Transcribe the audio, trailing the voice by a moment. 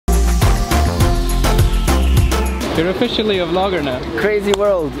You're officially a vlogger now. Crazy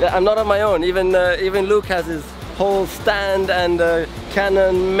world. I'm not on my own. Even Luke has his whole stand and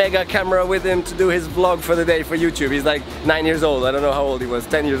Canon mega camera with him to do his vlog for the day for YouTube. He's like 9 years old. I don't know how old he was,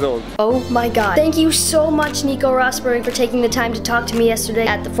 10 years old. Oh my god. Thank you so much, Nico Rosberg, for taking the time to talk to me yesterday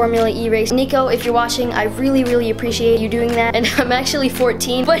at the Formula E race. Nico, if you're watching, I really appreciate you doing that. And I'm actually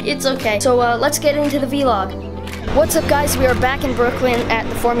 14, but it's okay. So let's get into the vlog. What's up, guys? We are back in Brooklyn at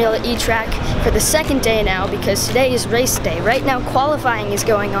the Formula E track for the second day now, because today is race day. Right now qualifying is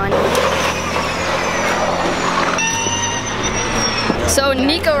going on. So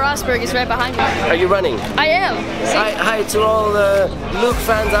Nico Rosberg is right behind me. Are you running? I am. Hi to all the Luke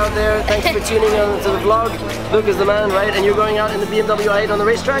fans out there. Thanks for tuning in to the vlog. Luke is the man, right? And you're going out in the BMW i8 on the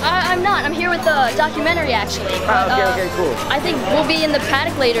racetrack? I'm not. I'm here with the documentary, actually. But, okay, cool. I think we'll be in the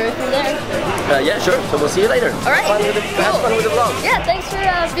paddock later if you're there. Yeah, sure. So we'll see you later. All right. Have fun with the vlog. Yeah, thanks for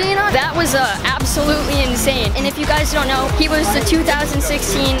being on. That was absolutely insane. And if you guys don't know, he was the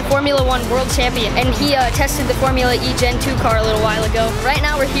 2016 Formula 1 World Champion, and he tested the Formula E Gen 2 car a little while ago. Right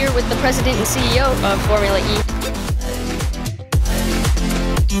now we're here with the president and CEO of Formula E.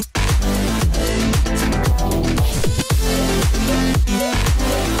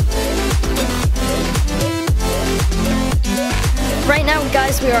 Right now,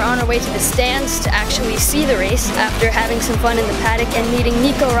 guys, we are on our way to the stands to actually see the race after having some fun in the paddock and meeting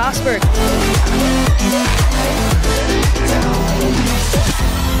Nico Rosberg.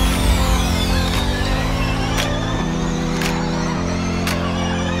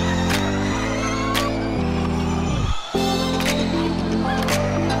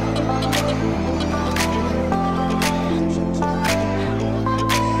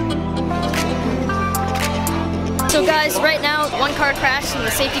 So guys, right now, one car crashed and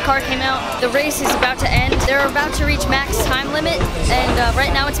the safety car came out. The race is about to end. They're about to reach max time limit, and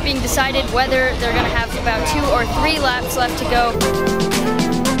right now it's being decided whether they're going to have about 2 or 3 laps left to go.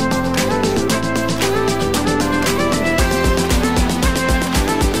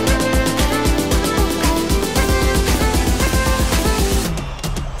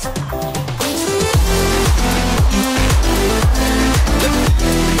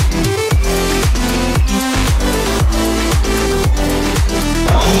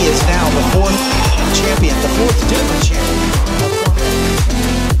 He is now the 4th champion, the 4th different champion of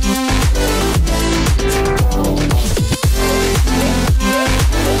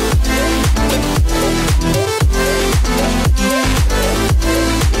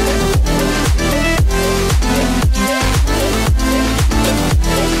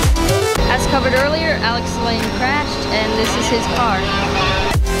As covered earlier, Alex Lane crashed, and this is his car.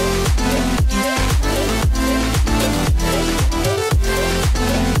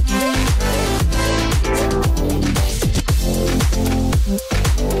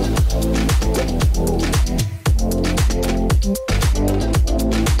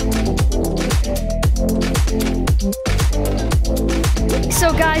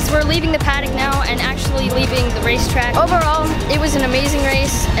 So guys, we're leaving the paddock now and actually leaving the racetrack. Overall, it was an amazing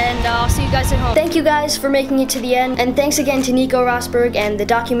race, and I'll see you guys at home. Thank you guys for making it to the end, and thanks again to Nico Rosberg and the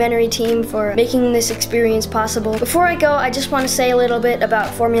documentary team for making this experience possible. Before I go, I just want to say a little bit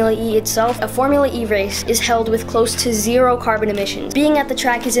about Formula E itself. A Formula E race is held with close to 0 carbon emissions. Being at the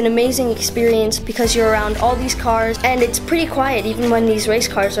track is an amazing experience because you're around all these cars, and it's pretty quiet even when these race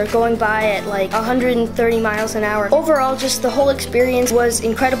cars are going by at like 130 miles an hour. Overall, just the whole experience was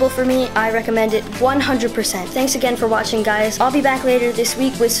incredible for me. I recommend it 100%. Thanks again for watching, guys. I'll be back later this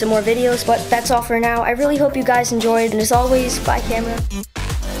week with some more videos, but that's all for now. I really hope you guys enjoyed, and as always, bye camera.